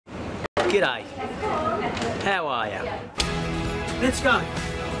G'day. How are you? Let's go.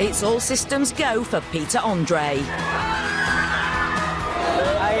 It's all systems go for Peter Andre.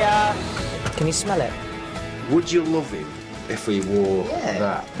 Can you smell it? Would you love him if he wore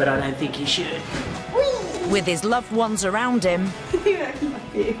that? But I don't think you should. With his loved ones around him.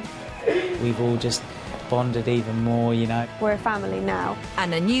 We've all just bonded even more, you know. We're a family now.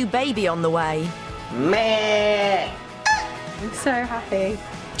 And a new baby on the way. Meh. I'm so happy.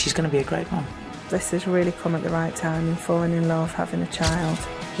 She's going to be a great mum. This has really come at the right time in falling in love, having a child.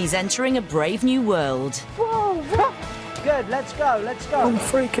 He's entering a brave new world. Whoa! Good, let's go, let's go. I'm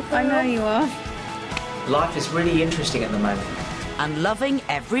freaking out. I know you are. Life is really interesting at the moment. And loving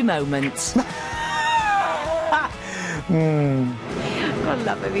every moment. I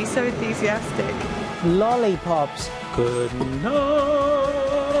love him, he's so enthusiastic. Lollipops. Good night.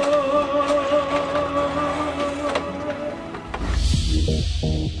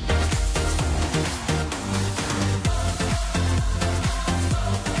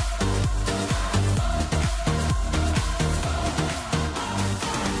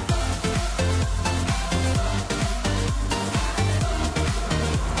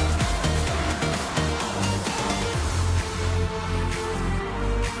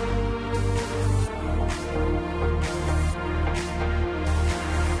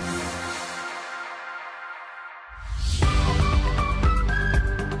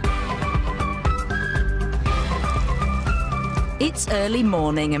 It's early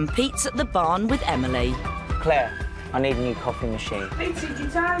morning and Pete's at the barn with Emily. Claire, I need a new coffee machine. Peter, you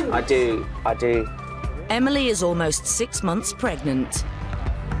tired? I do. Emily is almost 6 months pregnant.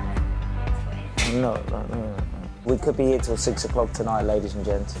 No. We could be here till 6 o'clock tonight, ladies and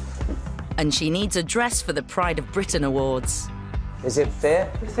gents. And she needs a dress for the Pride of Britain Awards. Is it fit?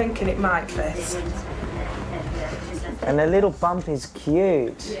 We're thinking it might fit. And the little bump is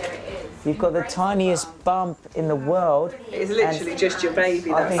cute. You've got the tiniest bump in the world. It's literally just your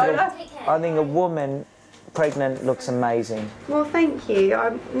baby. I think a woman pregnant looks amazing. Well, thank you.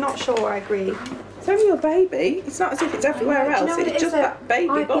 I'm not sure I agree. It's only your baby. It's not as if it's everywhere else. It's just that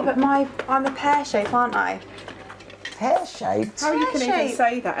baby bump. But I'm a pear shape, aren't I? Pear-shaped? How you can even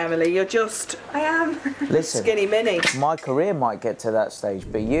say that, Emily? You're just I am. Listen, skinny mini. my career might get to that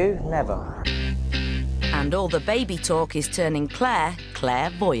stage, but you, never. And all the baby talk is turning Claire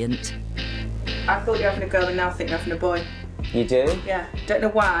clairvoyant. I thought you were having a girl and now I think you're having a boy. You do? Yeah. Don't know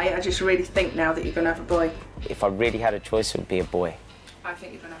why, I just really think now that you're going to have a boy. If I really had a choice, it would be a boy. I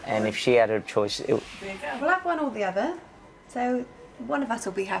think you're going to have a boy. And if she had a choice, We'll have one or the other. So one of us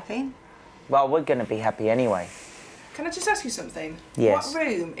will be happy. well, we're going to be happy anyway. Can I just ask you something? Yes. What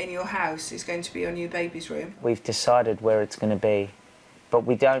room in your house is going to be your new baby's room? We've decided where it's going to be, but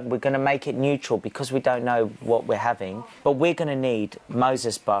we're going to make it neutral because we don't know what we're having. But we're going to need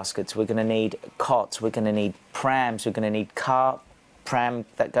Moses baskets, we're going to need cots, we're going to need prams, we're going to need pram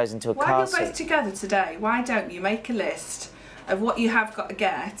that goes into a car While seat. you're both together today, why don't you make a list of what you have got to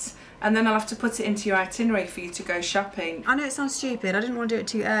get, and then I'll have to put it into your itinerary for you to go shopping. I know it sounds stupid. I didn't want to do it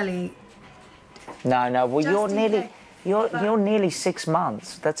too early. No, well, Just in case. you're nearly 6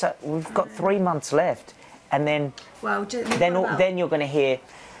 months. We've got 3 months left, and then Well, then you're going to hear,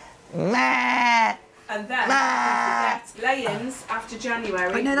 meh. And then don't forget lay-ins after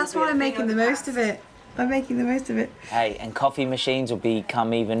January. I know, that's why I'm making the most of it. I'm making the most of it. Hey, and coffee machines will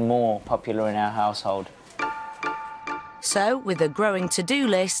become even more popular in our household. So, with a growing to-do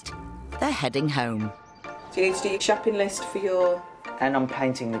list, they're heading home. Do you need to do your shopping list for your And I'm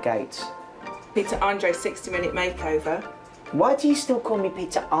painting the gates. Peter Andre 60-minute makeover? Why do you still call me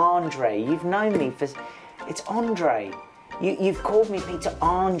Peter Andre? You've known me for... It's Andre. You've called me Peter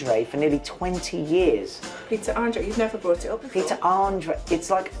Andre for nearly 20 years. Peter Andre, you've never brought it up before. Peter Andre, it's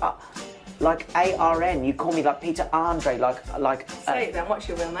like A-R-N. You call me like Peter Andre, like... Say it then, what's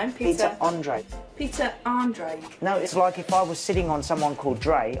your real name? Peter Andre. Peter Andre. No, it's like if I was sitting on someone called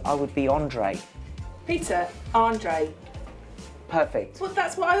Dre, I would be Andre. Peter Andre. Perfect. Well,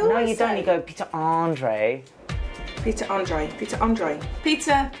 that's what I always say. No, you don't. You go Peter Andre. Peter Andre. Peter Andre.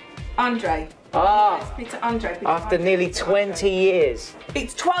 Peter Andre. Ah. Peter Andre. Peter After Andre, nearly Peter 20 Andre. years.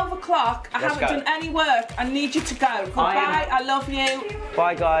 It's 12 o'clock. I Let's haven't go. done any work. I need you to go. Goodbye. I love you.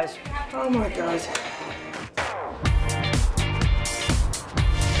 Bye, guys. Oh my God.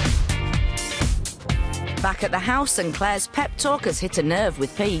 Back at the house, and Claire's pep talk has hit a nerve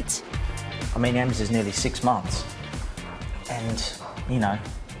with Pete. I mean, Em's is nearly 6 months. And, you know,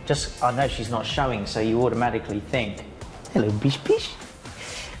 I know she's not showing, so you automatically think, hello, bish bish.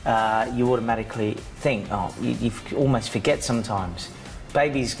 You automatically think, oh, you almost forget sometimes.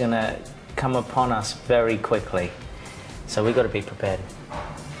 Baby's gonna come upon us very quickly. So we've got to be prepared.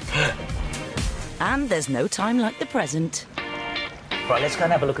 And there's no time like the present. Right, let's go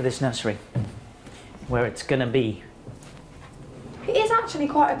and have a look at this nursery, where it's gonna be. It is actually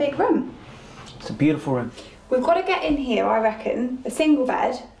quite a big room. It's a beautiful room. We've got to get in here, I reckon, a single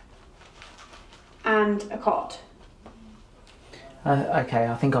bed and a cot. Okay,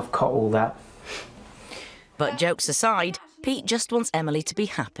 I think I've caught all that. But jokes aside, Pete just wants Emily to be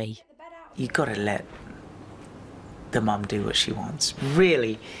happy. You gotta let the mum do what she wants.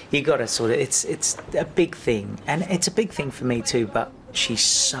 Really, you gotta sort of, it's a big thing. And it's a big thing for me too, but she's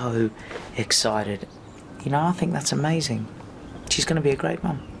so excited. You know, I think that's amazing. She's gonna be a great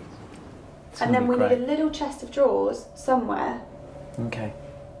mum. And then we need a little chest of drawers somewhere. Okay.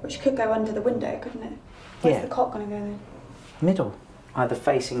 Which could go under the window, couldn't it? Where's the cot gonna go then? Middle. Either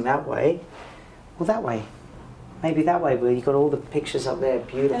facing that way or that way. Maybe that way, where you've got all the pictures up there,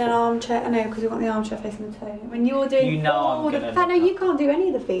 beautiful. And an armchair, I know, because we want the armchair facing the toe. When you're doing You know all I'm the... gonna... No, you can't do any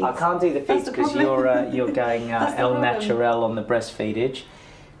of the feeds. I can't do the feeds because you're going El Naturel on the breastfeedage,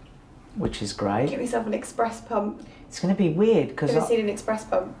 which is great. Get yourself an express pump. It's going to be weird because Ever seen an express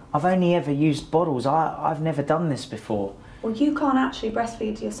pump? I've only ever used bottles. I've never done this before. Well, you can't actually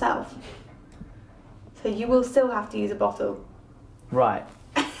breastfeed yourself. So you will still have to use a bottle. Right.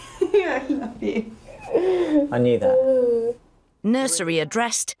 I love you. I knew that. Nursery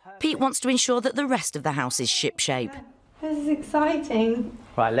addressed, Pete wants to ensure that the rest of the house is shipshape. This is exciting.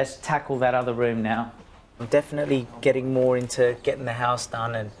 Right, let's tackle that other room now. I'm definitely getting more into getting the house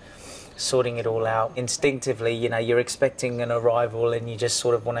done and sorting it all out. Instinctively, you know, you're expecting an arrival and you just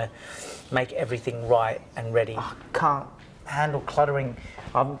sort of want to make everything right and ready. I can't handle cluttering.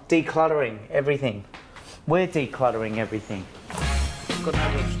 I'm decluttering everything. We're decluttering everything.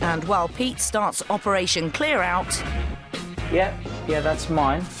 And while Pete starts Operation Clear Out, Yeah, that's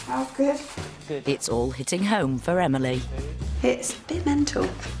mine. Oh, good. it's all hitting home for Emily. It's a bit mental,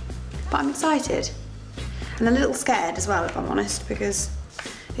 but I'm excited. And a little scared as well, if I'm honest, because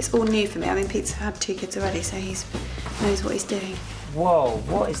it's all new for me. I mean, Pete's had 2 kids already, so he knows what he's doing. Whoa,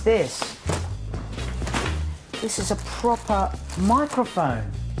 what is this? This is a proper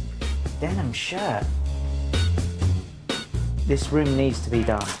microphone. Denim shirt. This room needs to be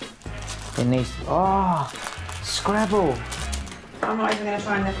done. It needs to... Oh, Scrabble. I'm not even going to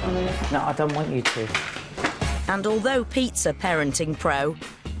try and lift one of this. No, I don't want you to. And although Pete's a parenting pro,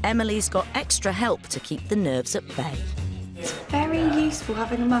 Emily's got extra help to keep the nerves at bay. It's very useful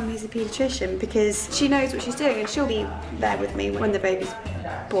having a mum who's a paediatrician because she knows what she's doing and she'll be there with me when the baby's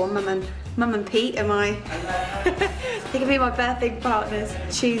born. Mum and Pete are my... they can be my birthing partners.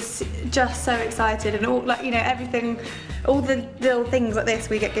 She's just so excited and all, like, you know, everything, all the little things like this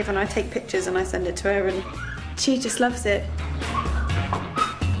we get given, I take pictures and I send it to her and she just loves it.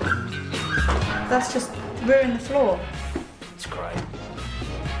 That's just ruined the floor. It's great.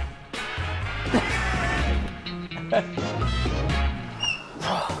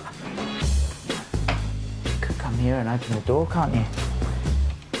 You could come here and open the door, can't you?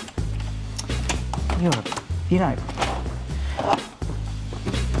 You know.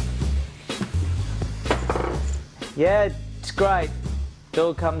 Yeah, it's great.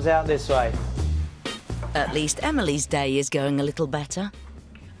 Door comes out this way. At least Emily's day is going a little better.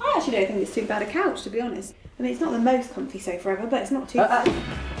 I actually don't think it's too bad a couch, to be honest. I mean, it's not the most comfy sofa ever, but it's not too bad.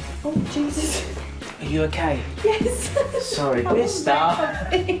 Oh, Jesus. Are you okay? Yes. Sorry, mister.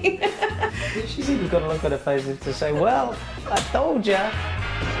 She's even got a look on her face to say, well, I told ya.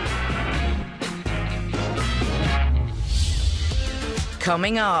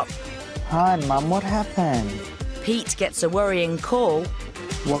 Coming up, Hi, Mum, what happened? Pete gets a worrying call.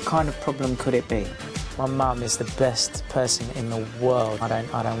 What kind of problem could it be? My mum is the best person in the world. I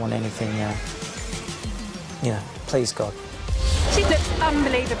don't want anything, please God. She looks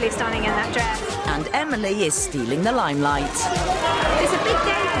unbelievably stunning in that dress. And Emily is stealing the limelight. It's a big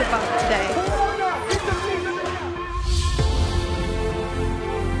day for the bump today.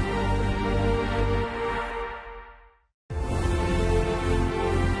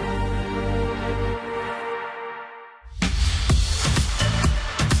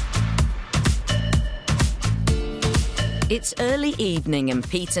 It's early evening and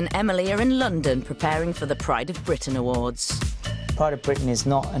Pete and Emily are in London preparing for the Pride of Britain Awards. Pride of Britain is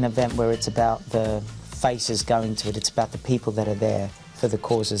not an event where it's about the faces going to it, it's about the people that are there for the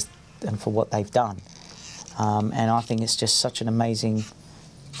causes and for what they've done. And I think it's just such an amazing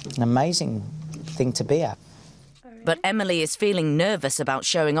thing to be at. But Emily is feeling nervous about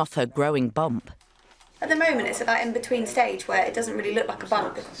showing off her growing bump. At the moment, it's at that in-between stage where it doesn't really look like a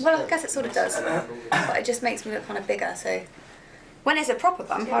bump. Well, I guess it sort of does, but it just makes me look kind of bigger, so... When it's a proper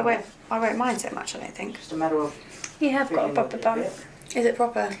bump, I won't mind so much, I don't think. Just a matter of... You have got a proper bump. Is it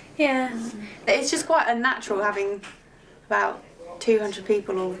proper? Yeah. It's just quite unnatural having about 200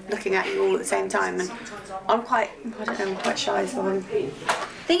 people all looking at you all at the same time, and I'm quite shy, so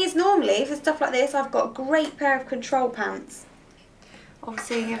Thing is, normally for stuff like this, I've got a great pair of control pants.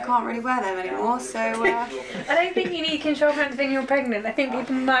 Obviously, I can't really wear them anymore, so... I don't think you need control pants when you're pregnant. I think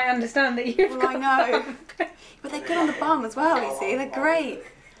people might understand that you've got I know. But they're good on the bum as well, you see. They're great.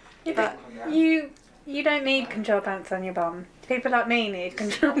 Yeah, but you don't need control pants on your bum. People like me need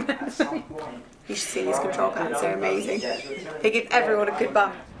control pants. You should see these control pants, they're amazing. They give everyone a good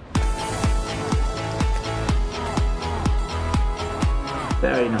bum.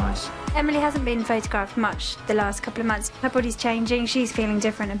 Very nice. Emily hasn't been photographed much the last couple of months. Her body's changing, she's feeling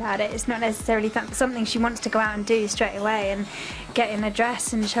different about it. It's not necessarily something she wants to go out and do straight away and get in a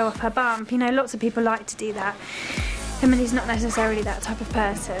dress and show off her bump. You know, lots of people like to do that. Emily's not necessarily that type of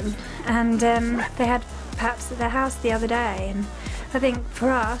person. And they had Paps at their house the other day, and I think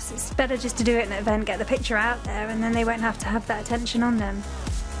for us it's better just to do it in an event, get the picture out there, and then they won't have to have that attention on them.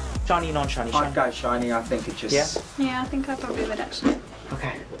 Shiny, non-shiny? I'd go shiny, I think it just... Yeah, I think I probably would actually.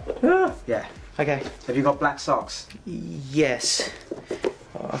 Okay. Yeah. Okay. Have you got black socks? Yes.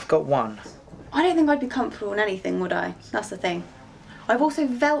 I've got one. I don't think I'd be comfortable in anything, would I? That's the thing. I've also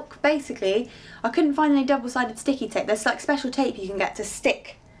basically, I couldn't find any double-sided sticky tape. There's like special tape you can get to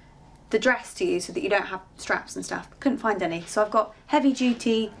stick the dress to you so that you don't have straps and stuff. Couldn't find any. So I've got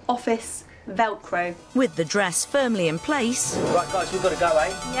heavy-duty office Velcro. With the dress firmly in place... Right, guys, we've got to go, eh?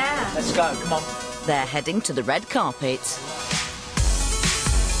 Yeah. Let's go, come on. They're heading to the red carpet.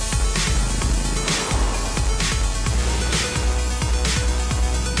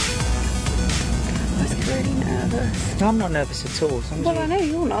 I was really nervous. No, I'm not nervous at all. Well, I know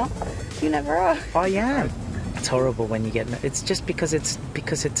you're not. You never are. I am. It's horrible when you get... It's just because it's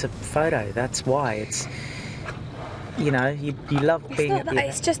a photo. That's why. It's... You know, you love being at the event.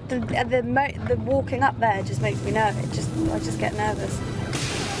 It's just the walking up there just makes me nervous. I just get nervous.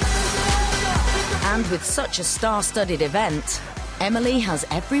 And with such a star-studded event, Emily has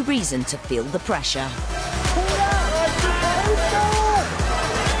every reason to feel the pressure.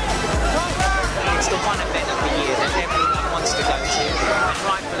 It's the one event of the year that everyone wants to go to, and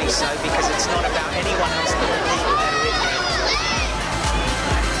rightfully so, because it's not about anyone else but the people that are in there.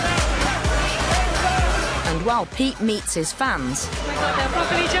 And while Pete meets his fans... They're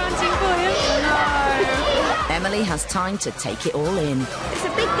properly chanting for him. No. Emily has time to take it all in. It's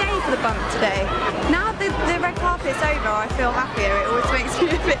a big day for the bump today. Now the red carpet's over, I feel happier. It always makes me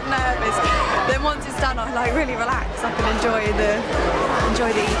a bit nervous. Then once it's done, I like really relax. I can enjoy the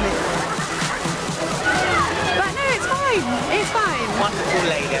evening. But no, it's fine. It's fine. Wonderful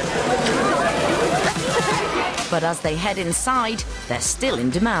lady. But as they head inside, they're still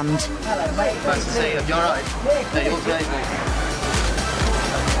in demand. Nice to see you. You alright? Yeah, you're great, mate.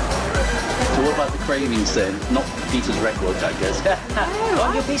 So what about the cravings then? Not Peter's record, I guess.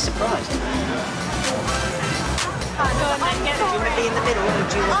 Oh, you'll be surprised. Do you want to be in the middle, or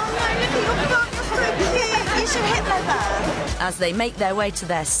do you want... Oh no, look at your butt, you're so cute. You should hit leather. As they make their way to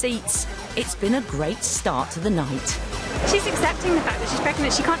their seats, it's been a great start to the night. She's accepting the fact that she's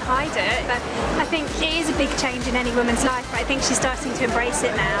pregnant. She can't hide it, but I think it is a big change in any woman's life. But I think she's starting to embrace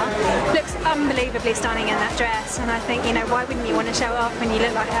it now. Looks unbelievably stunning in that dress, and I think, you know, why wouldn't you want to show it off when you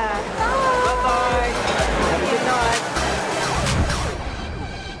look like her? Bye-bye. Have a good night.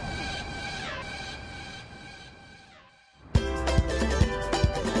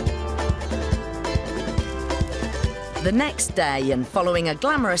 The next day, and following a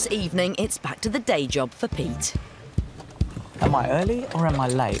glamorous evening, it's back to the day job for Pete. Am I early or am I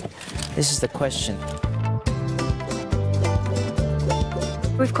late? This is the question.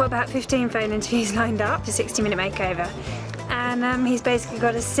 We've got about 15 phone interviews lined up for 60-minute makeover. And he's basically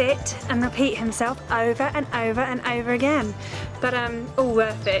got to sit and repeat himself over and over and over again. But all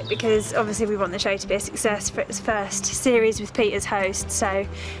worth it, because obviously we want the show to be a success for its first series with Pete as host, so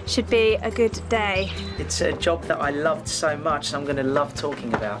should be a good day. It's a job that I loved so much, so I'm going to love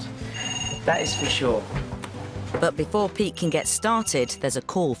talking about. That is for sure. But before Pete can get started, there's a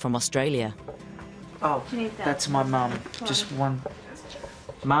call from Australia. Oh, that's my mum. Just one.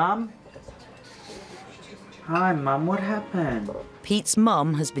 Mum? Hi, Mum, what happened? Pete's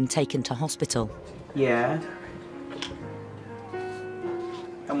mum has been taken to hospital. Yeah.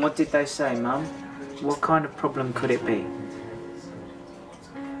 And what did they say, Mum? What kind of problem could it be?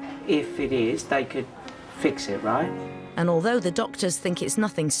 If it is, they could fix it, right? And although the doctors think it's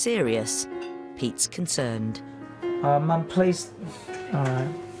nothing serious, Pete's concerned. Mum, please... All right.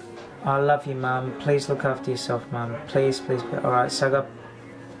 I love you, Mum. Please look after yourself, Mum. Please, please. All right, saga.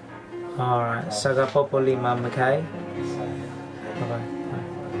 All right, saga popoli, Mum, okay? Bye-bye.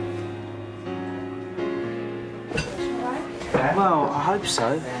 Well, I hope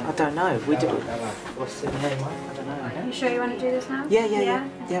so. I don't know. We do. What's in here, Mike? I don't know. Are you sure you want to do this now? Yeah.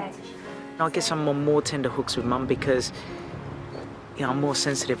 Okay. I guess I'm on more tender hooks with Mum because, you know, I'm more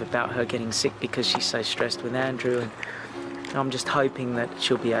sensitive about her getting sick because she's so stressed with Andrew, and I'm just hoping that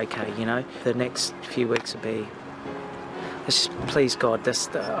she'll be okay, you know. The next few weeks will be... please God,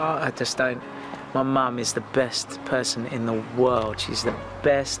 I just don't... My mum is the best person in the world. She's the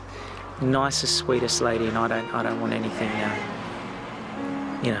best, nicest, sweetest lady, and I don't want anything,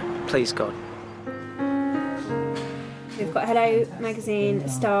 you know, please God. We've got Hello Magazine,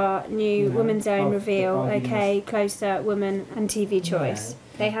 Star, New, Woman's Own, Reveal, OK, Closer, Woman and TV Choice.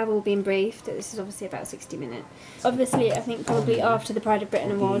 They have all been briefed. This is obviously about 60 minutes. Obviously, I think probably after the Pride of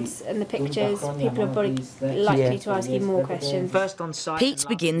Britain Awards and the pictures, people are probably likely to ask you more questions. First on site. Pete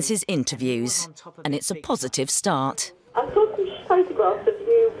begins his interviews, and it's a positive start. I saw some photographs of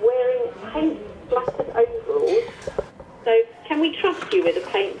you wearing paint-splattered overalls. So, can we trust you with a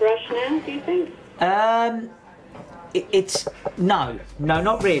paintbrush now, do you think? No,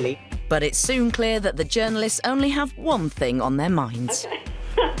 not really. But it's soon clear that the journalists only have one thing on their minds. Okay.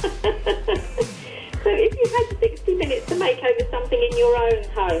 So if you had 60 minutes to make over something in your own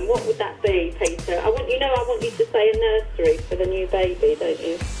home, what would that be, Peter? I want you to say a nursery for the new baby, don't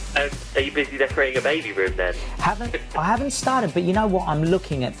you? Are you busy decorating a baby room then? I haven't started, but you know what? I'm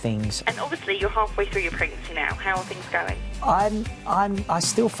looking at things. And obviously you're halfway through your pregnancy now. How are things going? I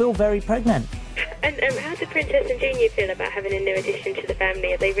still feel very pregnant. And how do Princess and Junior feel about having a new addition to the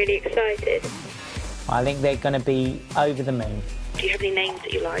family? Are they really excited? I think they're going to be over the moon. Do you have any names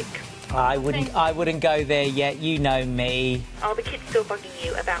that you like? I wouldn't go there yet. You know me. Are the kids still bugging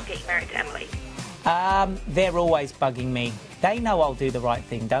you about getting married to Emily? They're always bugging me. They know I'll do the right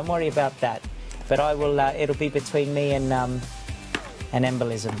thing. Don't worry about that. But I will. It'll be between me and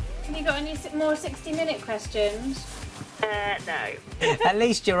embolism. Have you got any more 60-minute questions? No. At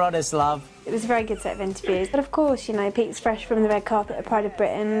least you're honest, love. It was a very good set of interviews. But of course, you know, Pete's fresh from the red carpet at Pride of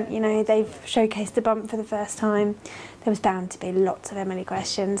Britain. You know, they've showcased the bump for the first time. There was bound to be lots of Emily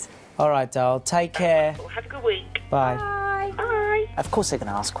questions. All right, doll. Take care. Have a good week. Bye. Bye. Bye. Of course they're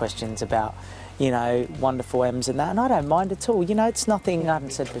going to ask questions about, you know, wonderful M's and that, and I don't mind at all. You know, it's nothing I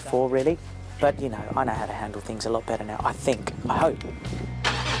haven't said before, really. But, you know, I know how to handle things a lot better now, I think. I hope.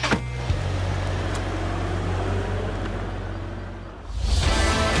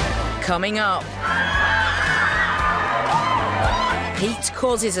 Coming up, Pete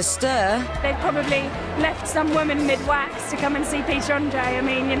causes a stir. They've probably left some woman mid-wax to come and see Peter Andre. I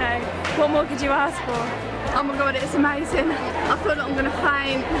mean, you know, what more could you ask for? Oh my God, it's amazing. I feel like I'm going to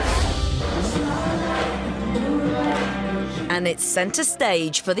faint. And it's centre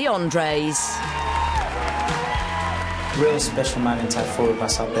stage for the Andres. Real special moment to have 4 of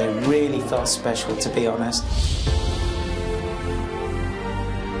us up there. Really felt special, to be honest.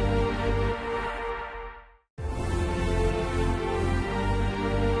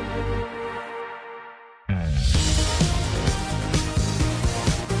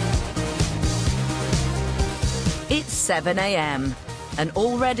 It's 7 a.m. and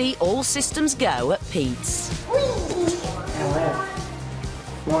already all systems go at Pete's. Hello.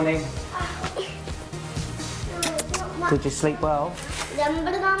 Morning. Did you sleep well?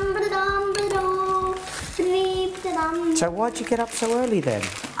 So why'd you get up so early then?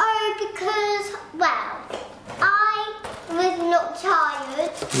 Oh, because, well, I was not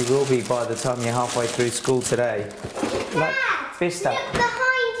tired. You will be by the time you're halfway through school today. Dad, fist up. look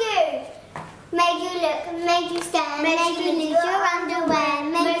behind you. Made you look, made you stand, made you lose your underwear,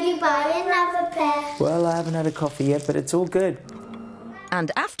 made you buy another pair. Well, I haven't had a coffee yet, but it's all good.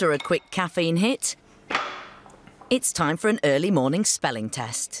 And after a quick caffeine hit, it's time for an early morning spelling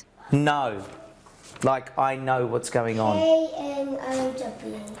test. No. Like, I know what's going on.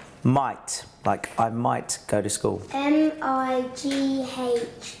 A-N-O-W. Might. Like, I might go to school. M-I-G-H-T.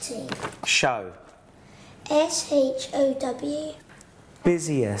 Show. S-H-O-W.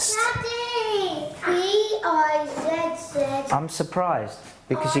 Busiest. Daddy! B-I-Z-Z. I'm surprised,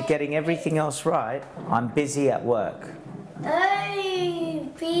 because you're getting everything else right. I'm busy at work. Oh,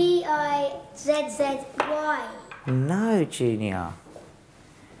 B-I-Z-Z-Y. No, Junior.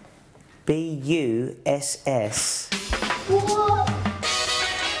 B-U-S-S. What?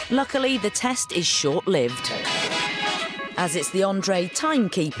 Luckily, the test is short-lived, as it's the Andre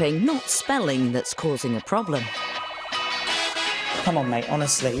timekeeping, not spelling, that's causing a problem. Come on, mate,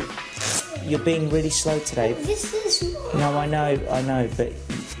 honestly. You're being really slow today. This is... No, I know, but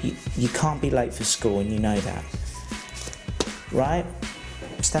you can't be late for school, and you know that. Right?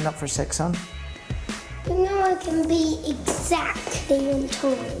 Stand up for a sec, son. You know I can be exactly on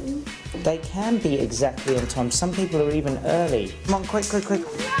time. They can be exactly on time. Some people are even early. Come on, quick, quick, quick.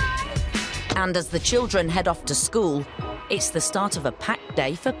 And as the children head off to school, it's the start of a packed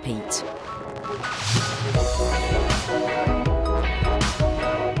day for Pete.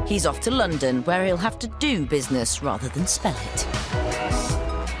 He's off to London, where he'll have to do business rather than spell it.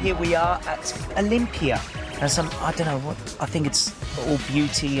 Here we are at Olympia. There's some, I don't know what, I think it's all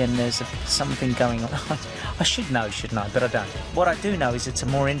beauty and there's something going on. I should know, shouldn't I? But I don't. What I do know is it's a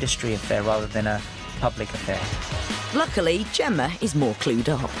more industry affair rather than a public affair. Luckily, Gemma is more clued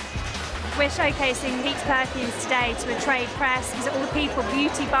up. We're showcasing Pete's perfumes today to a trade press because all the people,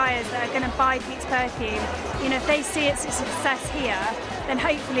 beauty buyers that are going to buy Pete's perfume, you know, if they see its success here, then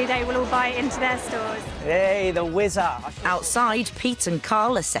hopefully they will all buy it into their stores. Hey, the whizzer! Outside, Pete and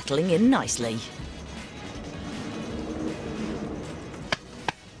Carl are settling in nicely.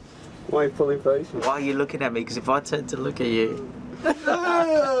 Why are you pulling faces? Why are you looking at me? Because if I turn to look at you...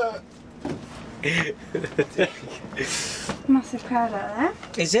 Massive crowd out there.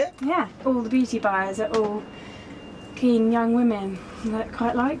 Is it? Yeah, all the beauty buyers are all keen young women that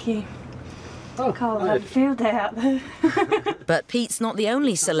quite like you. Oh, Carl had a field day out there. But Pete's not the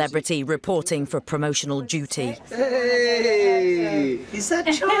only celebrity reporting for promotional duty. Hey! Is that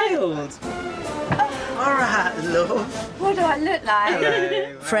child? All right, love. What do I look like?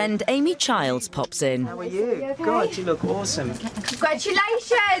 Hello. Friend Amy Childs pops in. How are you? okay? God, you look awesome.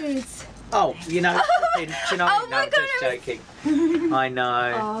 Congratulations! Oh, you know, do you know? Oh No, my I'm God, just joking. I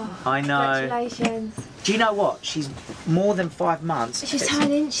know. Oh, I know. Congratulations. Do you know what? She's more than 5 months. She's It's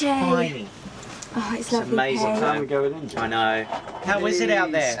tiny, isn't she? Tiny. Oh, it's It's lovely. amazing. Kate. I know. How is it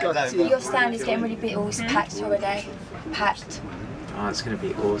out there? Your stand is getting really big. Oh, it's packed already. Packed. Oh, it's going to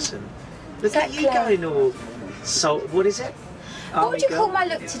be awesome. Look at you Exactly. going all... So, what is it? What would you call my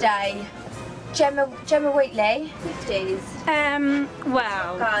look today? Gemma Wheatley? 50s.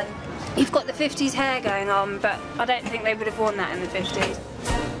 Well, Fun. you've got the 50s hair going on, but I don't think they would have worn that in the 50s.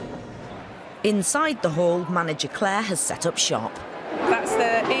 Inside the hall, manager Claire has set up shop. That's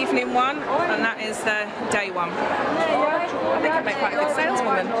the evening one, and that is the day one. I think I'd make quite a good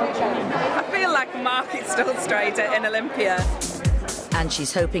saleswoman. I feel like a market stall straight in Olympia. And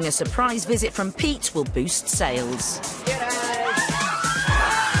she's hoping a surprise visit from Pete will boost sales.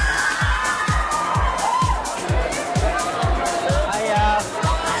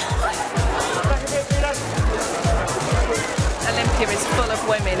 Olympia is full of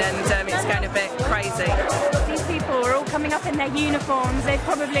women, and it's going a bit crazy. These people are all coming up in their uniforms. They've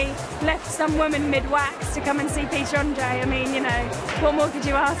probably left some woman mid-wax to come and see Peter Andre. I mean, you know, what more could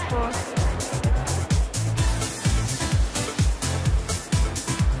you ask for?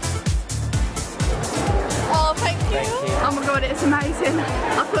 Oh, thank you. Oh my God, it's amazing.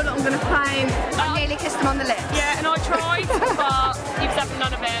 I feel like I'm going to faint. I nearly kissed him on the lips. Yeah, and I tried, but you've done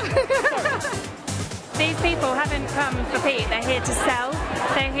none of it. These people haven't come for Pete, they're here to sell.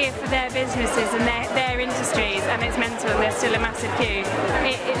 They're here for their businesses and their industries, and it's mental, and there's still a massive queue.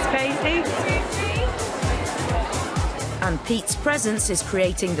 It's crazy. And Pete's presence is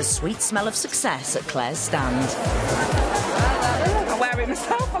creating the sweet smell of success at Claire's stand. I wear it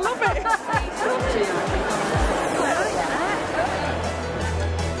myself, I love it.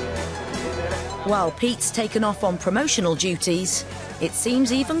 While Pete's taken off on promotional duties, it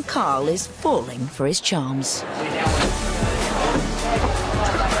seems even Carl is falling for his charms.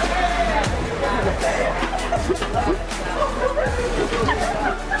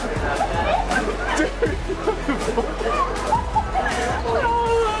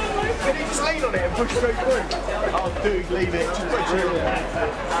 Can you just lean on it and push straight through? Oh, dude, leave it. Just push it.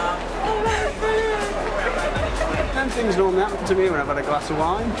 Them things normally happen to me when I've had a glass of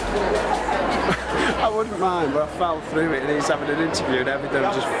wine. I wouldn't mind, but I fell through it and he's having an interview and everything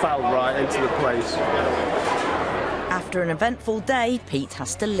just fell right into the place. After an eventful day, Pete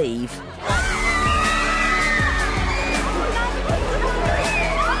has to leave.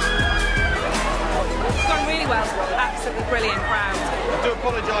 It's gone really well. Absolutely brilliant crowd. I do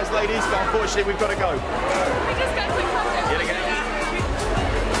apologise, ladies, but unfortunately we've got to go.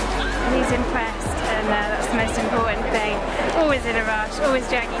 He's impressed, and that's the most important thing. Always in a rush, always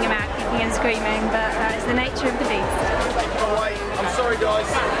dragging him out, kicking and screaming, but it's the nature of the beast. I'm sorry, guys.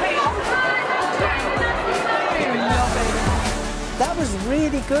 That was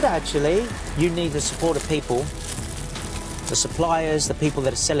really good, actually. You need the support of people. The suppliers, the people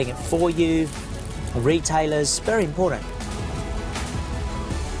that are selling it for you, the retailers, very important.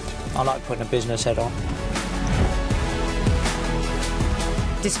 I like putting a business head on.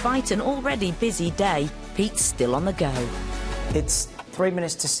 Despite an already busy day, Pete's still on the go. It's 3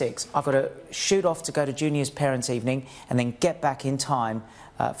 minutes to 6. I've got to shoot off to go to Junior's parents' evening and then get back in time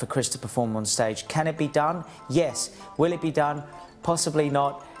for Chris to perform on stage. Can it be done? Yes. Will it be done? Possibly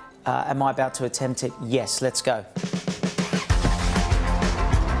not. Am I about to attempt it? Yes. Let's go.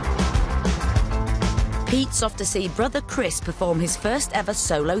 Pete's off to see brother Chris perform his first ever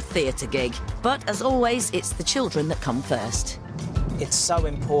solo theatre gig. But as always, it's the children that come first. It's so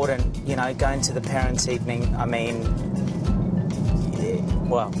important, you know, going to the parents' evening. I mean,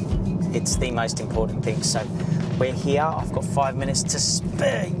 well, it's the most important thing. So we're here. I've got 5 minutes to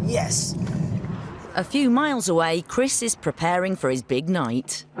spare. Yes. A few miles away, Chris is preparing for his big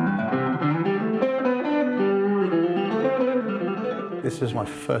night. This is my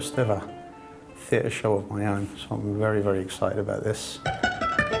first ever theatre show of my own, so I'm very, very excited about this.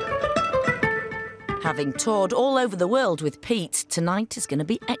 Having toured all over the world with Pete, tonight is going to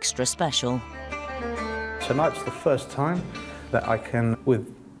be extra special. Tonight's the first time that I can,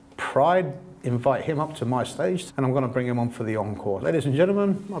 with pride, invite him up to my stage, and I'm going to bring him on for the encore. Ladies and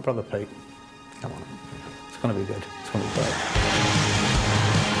gentlemen, my brother Pete. Come on. It's going to be good. It's going to be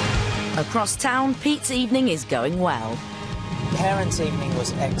great. Across town, Pete's evening is going well. Parents' evening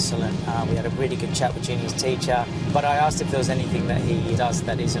was excellent. We had a really good chat with Junior's teacher, but I asked if there was anything that he does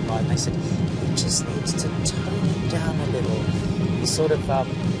that isn't right, and they said he just needs to tone it down a little. He's sort of,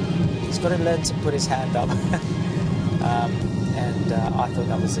 he's got to learn to put his hand up. And I thought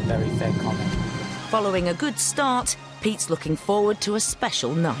that was a very fair comment. Following a good start, Pete's looking forward to a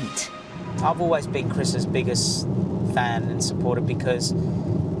special night. I've always been Chris's biggest fan and supporter because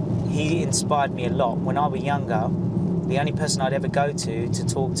he inspired me a lot. When I was younger, the only person I'd ever go to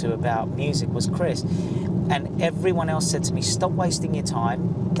talk to about music was Chris. And everyone else said to me, stop wasting your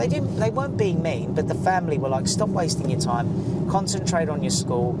time. They weren't being mean, but the family were like, stop wasting your time, concentrate on your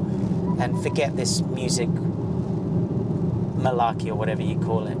school and forget this music malarkey or whatever you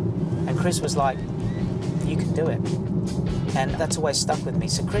call it. And Chris was like, you can do it. And that's always stuck with me.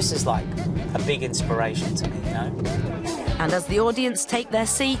 So Chris is like a big inspiration to me, you know? And as the audience take their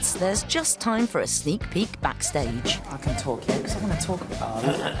seats, there's just time for a sneak peek backstage. I can talk here because I want to talk about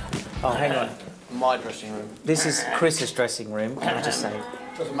it. Oh, hang on. My dressing room. This is Chris's dressing room, can I just say?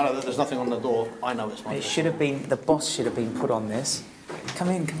 Doesn't matter that there's nothing on the door. I know it's my It should have been, the boss should have been put on this. Come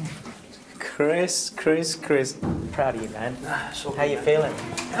in, come in. Chris. Proud of you, man. How you feeling?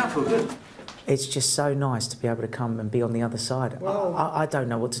 Yeah, I feel good. It's just so nice to be able to come and be on the other side. Well, I don't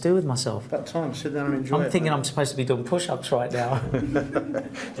know what to do with myself. About time, sit down and enjoy it. I'm thinking I'm supposed to be doing push-ups right now.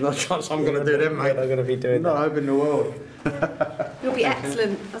 There's no chance I'm going to do them, mate. I'm going to be doing Not hope in the world. You'll be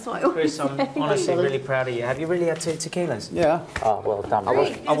excellent. That's what I always Chris, I'm honestly really proud of you. Have you really had 2 tequilas? Yeah. Oh, well done. I will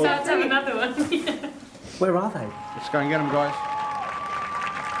have another one. Where are they? Let's go and get them, guys.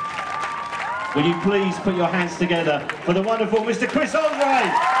 Will you please put your hands together for the wonderful Mr. Chris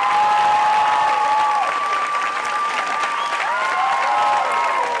Andre?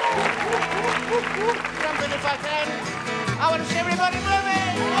 Jumping if I can. I want to see everybody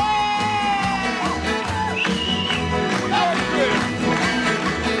moving. Yeah!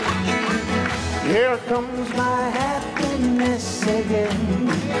 Here comes my happiness again.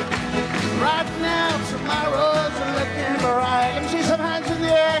 Right now, tomorrow's looking bright. Let me see some hands in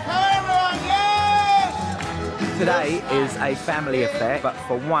the air. Come on, everyone, yes! Today is a family affair, but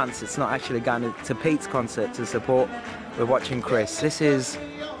for once it's not actually going to Pete's concert to support. We're watching Chris. This is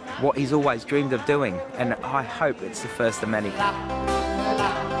what he's always dreamed of doing, and I hope it's the first of many.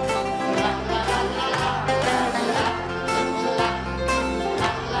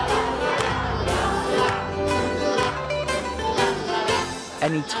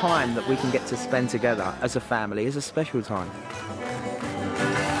 Any time that we can get to spend together as a family is a special time.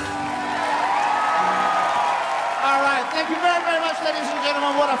 All right, thank you very, very much, ladies and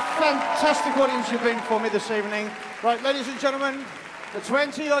gentlemen. What a fantastic audience you've been for me this evening. Right, ladies and gentlemen, for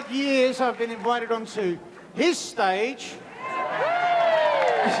 20-odd years I've been invited onto his stage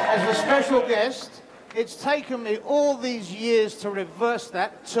as a special guest. It's taken me all these years to reverse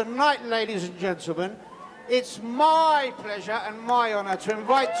that. Tonight, ladies and gentlemen, it's my pleasure and my honour to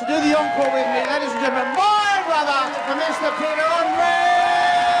invite to do the encore with me, ladies and gentlemen, my brother, Mr. Peter Andre!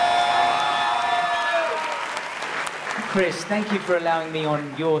 Chris, thank you for allowing me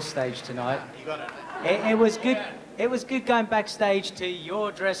on your stage tonight. You got it. It was good. It was good going backstage to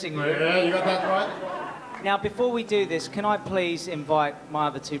your dressing room. Yeah, you got that right. Now, before we do this, can I please invite my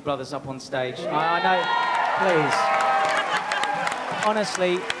other 2 brothers up on stage? I know, please.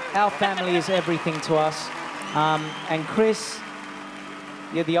 Honestly, our family is everything to us. And Chris,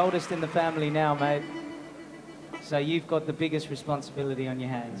 you're the oldest in the family now, mate. So you've got the biggest responsibility on your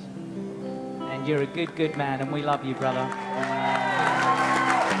hands. And you're a good man, and we love you, brother.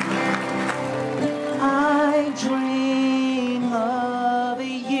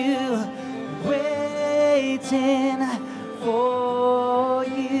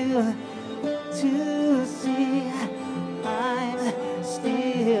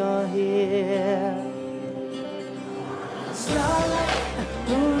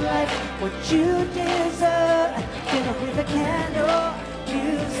 what you deserve. Dinner with a candle,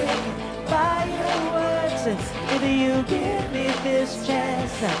 music, fireworks. If you give me this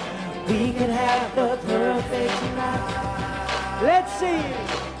chance, we could have the perfect night. Let's see,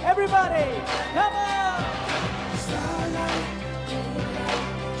 everybody, come on!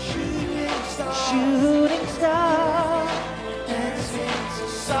 Shooting star, dancing to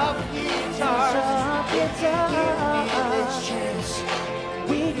soft guitar.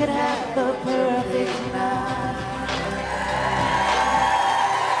 We could have the perfect night.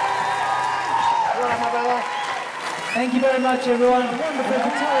 Thank you very much, everyone. Wonderful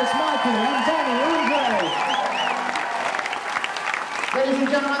guitarist Michael and Danny Andre. Ladies and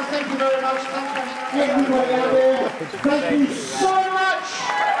gentlemen, thank you very much. Thanks for having everybody out there. Thank you so much.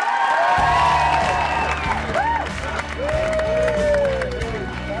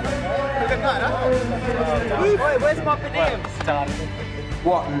 Where's my bananas?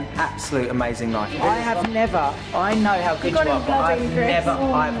 What an absolute amazing night. I know how good you are, but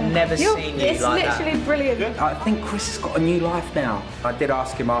I've never seen you like that. It's literally brilliant. I think Chris has got a new life now. I did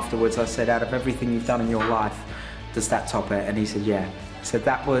ask him afterwards, I said, out of everything you've done in your life, does that top it? And he said, yeah. So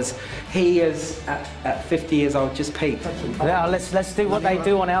that was, he is, at 50 years old, just peaked. Now, let's do what they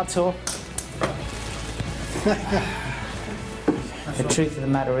do on our tour. The truth of the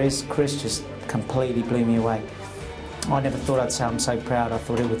matter is, Chris just completely blew me away. I never thought I'd sound so proud. I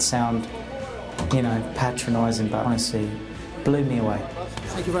thought it would sound, you know, patronising, but honestly, blew me away.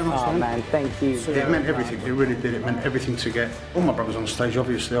 Thank you very much, man. Thank you. It meant everything. It really did. It meant everything to get all my brothers on stage.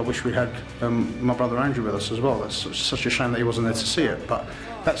 Obviously, I wish we had my brother Andrew with us as well. That's such a shame that he wasn't there to see it. But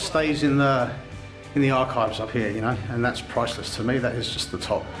that stays in the archives up here, you know, and that's priceless to me. That is just the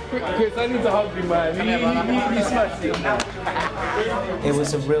top. Chris, I need to hug you, man. He smashed it. It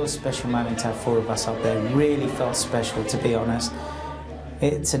was a real special moment to have 4 of us up there. It really felt special, to be honest.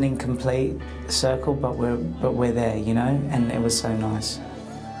 It's an incomplete circle, but we're there, you know, and it was so nice.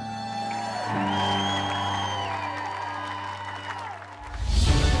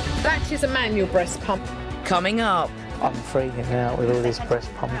 That is a manual breast pump. Coming up. I'm freaking out with all this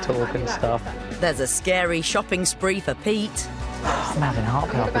breast pump talk and stuff. There's a scary shopping spree for Pete. I'm having heart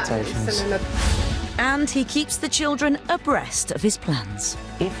palpitations. And he keeps the children abreast of his plans.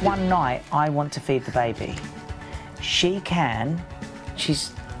 If one night I want to feed the baby, she can.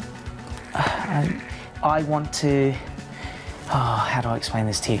 I want to. Oh, how do I explain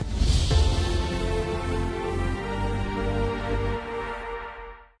this to you?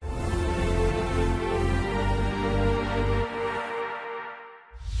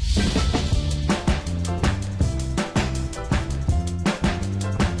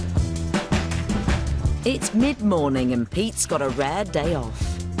 It's mid-morning and Pete's got a rare day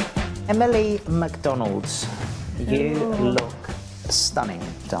off. Emily McDonald's, you look stunning,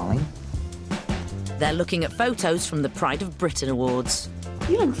 darling. They're looking at photos from the Pride of Britain Awards.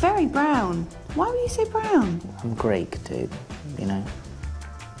 You look very brown. Why were you so brown? I'm Greek, dude, you know.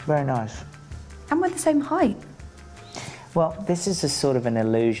 Very nice. And we're the same height. Well, this is a sort of an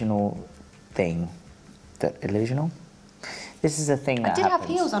illusional thing. Illusional? This is a thing that I did happens. have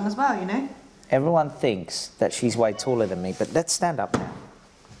heels on as well, you know. Everyone thinks that she's way taller than me, but let's stand up now.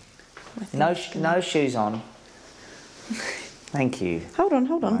 No shoes on. Thank you. Hold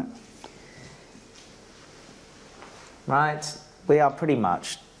on. Right, we are pretty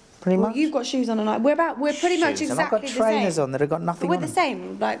much. Well, you've got shoes on and we're pretty much exactly the same. I've got trainers on that have got nothing but on. We're the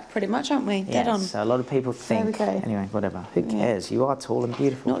same, like pretty much, aren't we? Yes, Dead on. So a lot of people think. There we go. Anyway, whatever. Who cares? You are tall and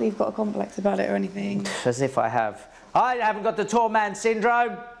beautiful. Not that you've got a complex about it or anything. As if I have. I haven't got the tall man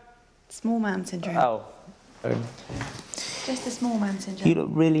syndrome. Small man syndrome. Oh. Just the small man syndrome. You look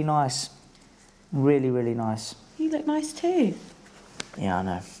really nice. Really, really nice. You look nice too. Yeah, I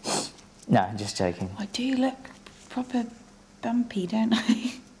know. No, just joking. I do look proper bumpy, don't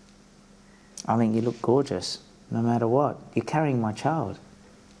I? I think you look gorgeous, no matter what. You're carrying my child.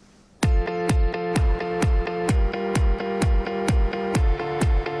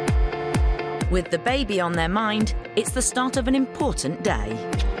 With the baby on their mind, it's the start of an important day.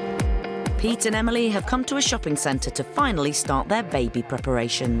 Pete and Emily have come to a shopping centre to finally start their baby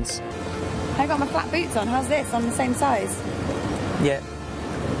preparations. I got my flat boots on. How's this? On the same size? Yeah.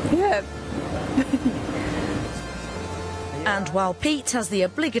 Yeah. And while Pete has the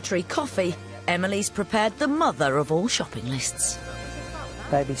obligatory coffee, Emily's prepared the mother of all shopping lists.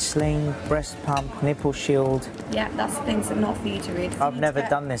 Baby sling, breast pump, nipple shield. Yeah, that's the things that are not for you to read. I've never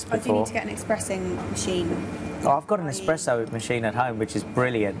done this before. I do need to get an expressing machine. Oh, I've got an espresso machine at home, which is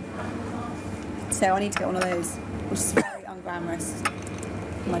brilliant. So I need to get one of those, which is very unglamorous.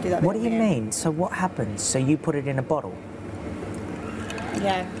 I might do that. What do you mean? So what happens? So you put it in a bottle?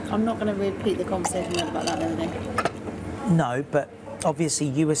 Yeah, I'm not going to repeat the conversation about that other day. No, but obviously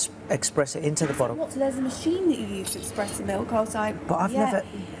you express it into the bottle. What? So there's a machine that you use to express the milk. I was like, But I've never...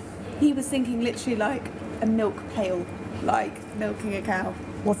 He was thinking literally like a milk pail, like milking a cow.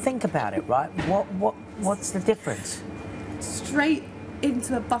 Well, think about it, right? What's the difference? Straight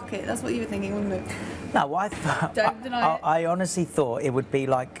into a bucket. That's what you were thinking, wasn't it? No, I thought... Don't deny it. I honestly thought it would be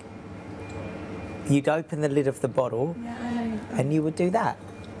like... You'd open the lid of the bottle and you would do that.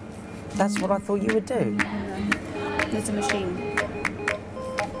 That's what I thought you would do. There's a machine.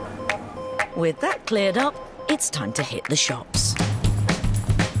 With that cleared up, it's time to hit the shops.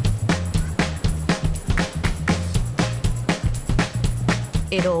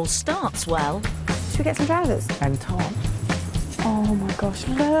 It all starts well. Should we get some trousers? And top. Oh my gosh,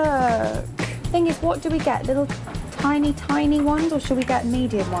 look. Thing is, what do we get? Little tiny ones, or should we get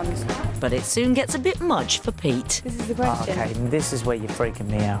medium ones? But it soon gets a bit much for Pete. This is the question. Okay, this is where you're freaking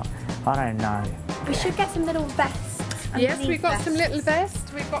me out. I don't know. We should get some little vests. Yes, we've got some little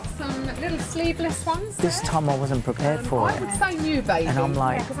vests. We've got some little sleeveless ones. This time I wasn't prepared for I it. would say new baby. And I'm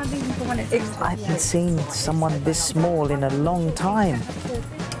like, because I'm thinking for when it's I haven't seen someone this small in a long time.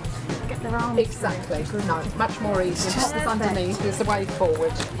 get their arms. Exactly. No, much more easy. Just underneath is the way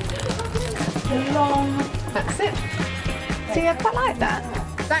forward. Long. That's it. See, I quite like that.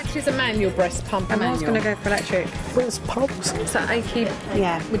 That is a manual breast pump. I was going to go for electric. Breast pumps? Is that achy?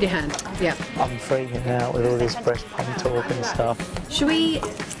 Yeah. With your hand? Yeah. I'm freaking out with all this breast pump talk and stuff. Should we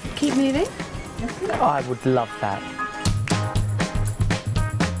keep moving? I would love that.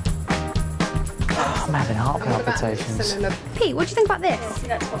 I'm having heart palpitations. Pete, what do you think about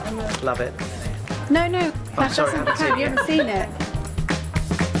this? Love it. No, I'm sorry, I haven't seen it you haven't seen it.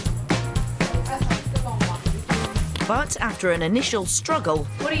 But after an initial struggle...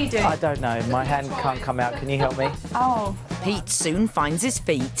 What are you doing? I don't know. My hand can't come out. Can you help me? Oh. Pete soon finds his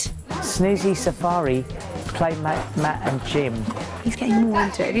feet. Snoozy Safari, play Matt and Jim. He's getting more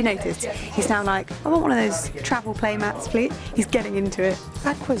into it. Have you noticed? He's now like, I want one of those travel play mats, please. He's getting into it.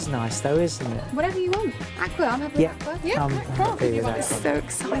 Aqua's nice though, isn't it? Whatever you want. Aqua, I'm happy with Aqua. Yeah, I'm happy with that. It's so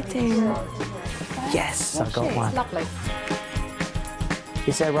exciting. Yes, I got one. It's lovely.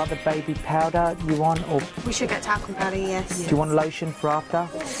 Is there other baby powder you want, or We should get talcum powder, yes. do you want lotion for after?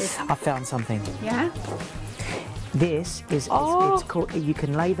 I found something. Yeah? This is it's called. You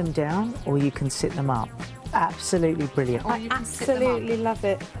can lay them down or you can sit them up. Absolutely brilliant. I absolutely love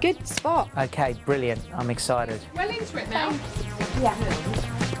it. Good spot. Okay, brilliant. I'm excited. Well into it now. Yeah.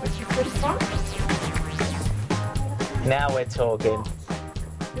 Now we're talking.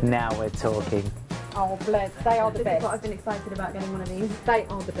 Now we're talking. Oh, bless. They are the best. I've been excited about getting one of these. They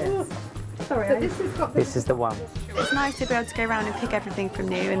are the best. Sorry, So this has got This is the one. It's nice to be able to go around and pick everything from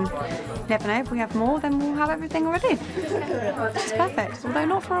new, and you never know, if we have more, then we'll have everything already. It's perfect, although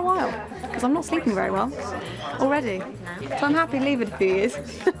not for a while, because I'm not sleeping very well already. So I'm happy to leave it a few years.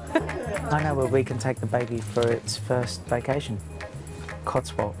 I know where we can take the baby for its first vacation.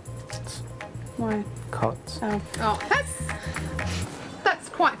 Cotswold. Why? Cots. Oh. Oh, that's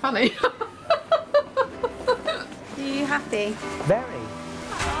quite funny. Are you happy? Very.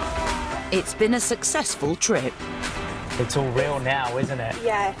 It's been a successful trip. It's all real now, isn't it?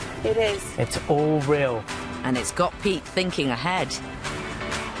 Yeah, it is. It's all real. And it's got Pete thinking ahead.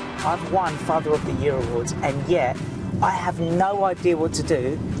 I've won Father of the Year awards, and yet I have no idea what to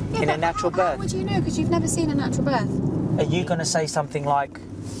do in a natural birth. How would you know? Because you've never seen a natural birth. Are you going to say something like,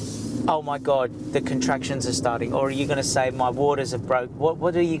 oh my God, the contractions are starting? Or are you going to say, my waters have broke?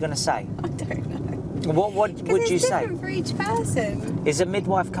 What are you going to say? I don't know. What would you it's say? different for each person. Is a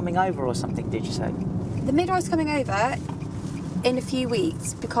midwife coming over or something, did you say? The midwife's coming over in a few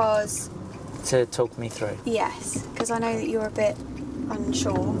weeks because... To talk me through. Yes, because I know that you're a bit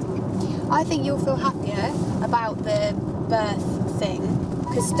unsure. I think you'll feel happier about the birth thing.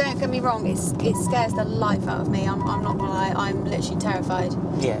 Because don't get me wrong, it scares the life out of me. I'm not gonna lie, I'm literally terrified.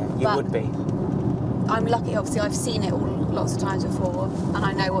 Yeah, you would be. I'm lucky, obviously, I've seen it all lots of times before and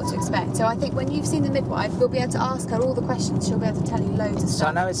I know what to expect. So I think when you've seen the midwife, we'll be able to ask her all the questions. She'll be able to tell you loads of So stuff.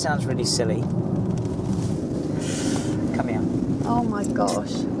 I know it sounds really silly. Come here. Oh my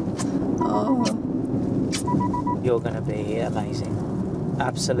gosh. Oh. You're going to be amazing.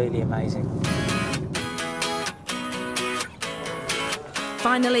 Absolutely amazing.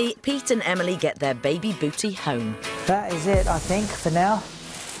 Finally, Pete and Emily get their baby booty home. That is it, I think, for now.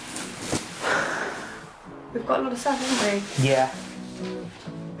 We've got a lot of stuff, haven't we? Yeah.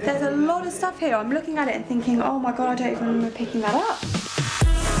 There's a lot of stuff here. I'm looking at it and thinking, oh my God, I don't even remember picking that up.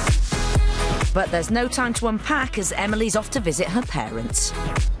 But there's no time to unpack as Emily's off to visit her parents.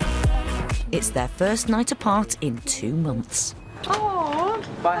 It's their first night apart in 2 months. Oh,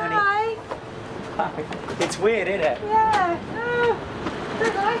 Bye, honey. Bye. It's weird, isn't it? Yeah. Oh, I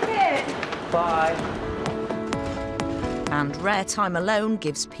don't like it. Bye. And rare time alone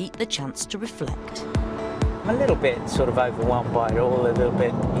gives Pete the chance to reflect. I'm a little bit sort of overwhelmed by it all, a little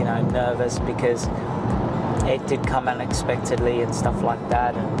bit, you know, nervous because it did come unexpectedly and stuff like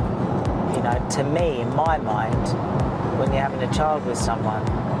that. And, you know, to me, in my mind, when you're having a child with someone,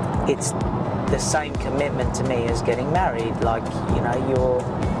 it's the same commitment to me as getting married. Like, you know,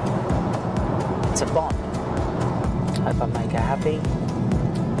 it's a bond. I hope I make her happy,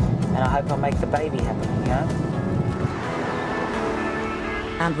 and I hope I make the baby happy, you know?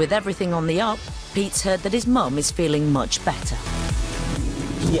 And with everything on the up, Pete's heard that his mum is feeling much better.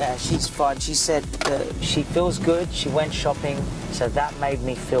 Yeah, she's fine. She said she feels good. She went shopping, so that made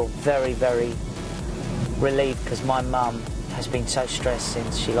me feel very, very relieved because my mum has been so stressed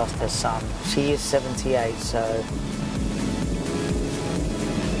since she lost her son. She is 78, so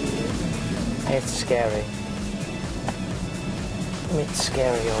it's scary. It's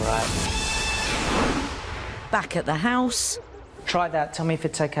scary, all right. Back at the house. Try that. Tell me if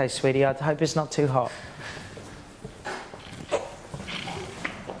it's okay, sweetie. I hope it's not too hot.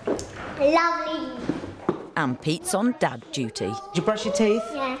 Lovely. And Pete's on dad duty. Did you brush your teeth?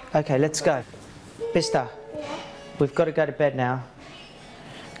 Yeah. Okay, let's go. Bista, we've got to go to bed now.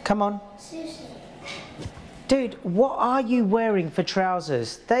 Come on. Dude, what are you wearing for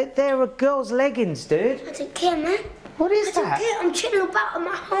trousers? They're a girl's leggings, dude. I don't care, man. What is that? I don't care. I'm chilling about at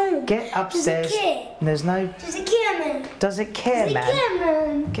my home. Get upstairs. Does it care? There's no... Does it care, man? Does it care, Does it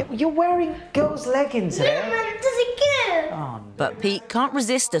man? care, man? You're wearing girls' leggings Yeah, there. man. Does it care? Oh, no. But Pete can't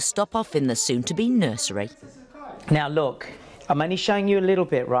resist a stop off in the soon-to-be nursery. Now, look, I'm only showing you a little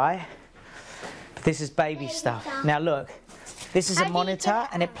bit, right? This is baby stuff. Now, look, this is a monitor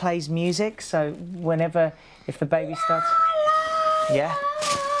and it plays music, so whenever, if the baby starts... Yeah?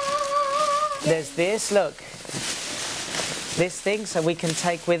 There's this, look. This thing, so we can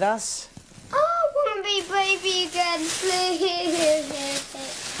take with us. I want to be baby again, please.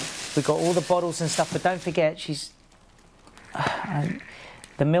 We've got all the bottles and stuff, but don't forget, she's...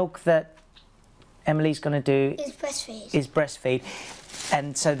 the milk that Emily's going to do... Is breastfeed.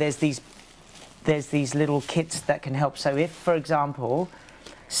 And so there's these little kits that can help. So if, for example,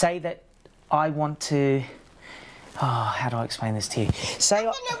 say that I want to... Oh, how do I explain this to you? Say I'm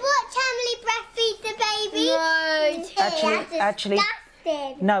going to watch Emily breastfeed the baby. No, actually,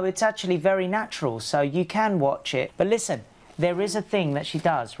 no, it's actually very natural, so you can watch it. But listen, there is a thing that she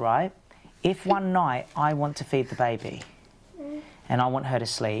does, right? If one night I want to feed the baby and I want her to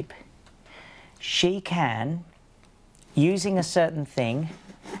sleep, she can, using a certain thing,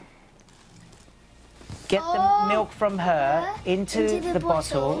 get the milk from her into the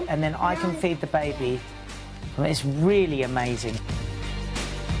bottle, and then I can feed the baby. It's really amazing.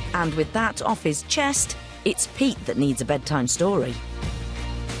 And with that off his chest, it's Pete that needs a bedtime story.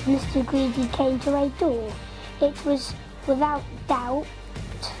 Mr. Greedy came to our door. It was, without doubt,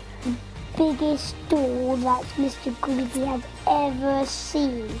 the biggest door that Mr. Greedy had ever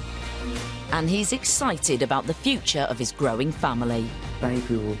seen. And he's excited about the future of his growing family.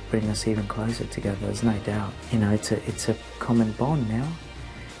 Baby will bring us even closer together, there's no doubt. You know, it's a common bond now.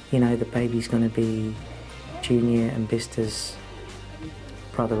 You know, the baby's going to be Junior and Bista's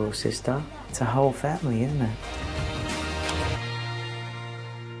brother or sister. It's a whole family, isn't it?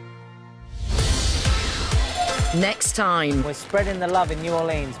 Next time... We're spreading the love in New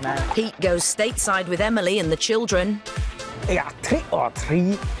Orleans, man. Pete goes stateside with Emily and the children. Yeah, trick or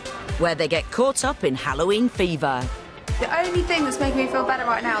treat. Where they get caught up in Halloween fever. The only thing that's making me feel better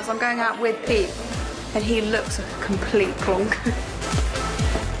right now is I'm going out with Pete, and he looks like a complete plonk.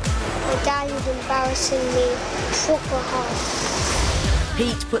 My dad was embarrassing me proper hard.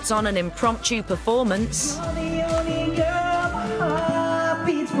 Pete puts on an impromptu performance. You're the only girl my heart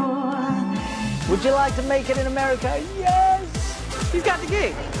beats for. Would you like to make it in America? Yes! He's got the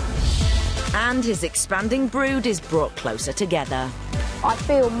gig. And his expanding brood is brought closer together. I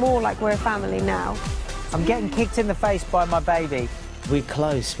feel more like we're a family now. I'm getting kicked in the face by my baby. We're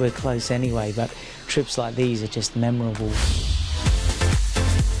close anyway, but trips like these are just memorable.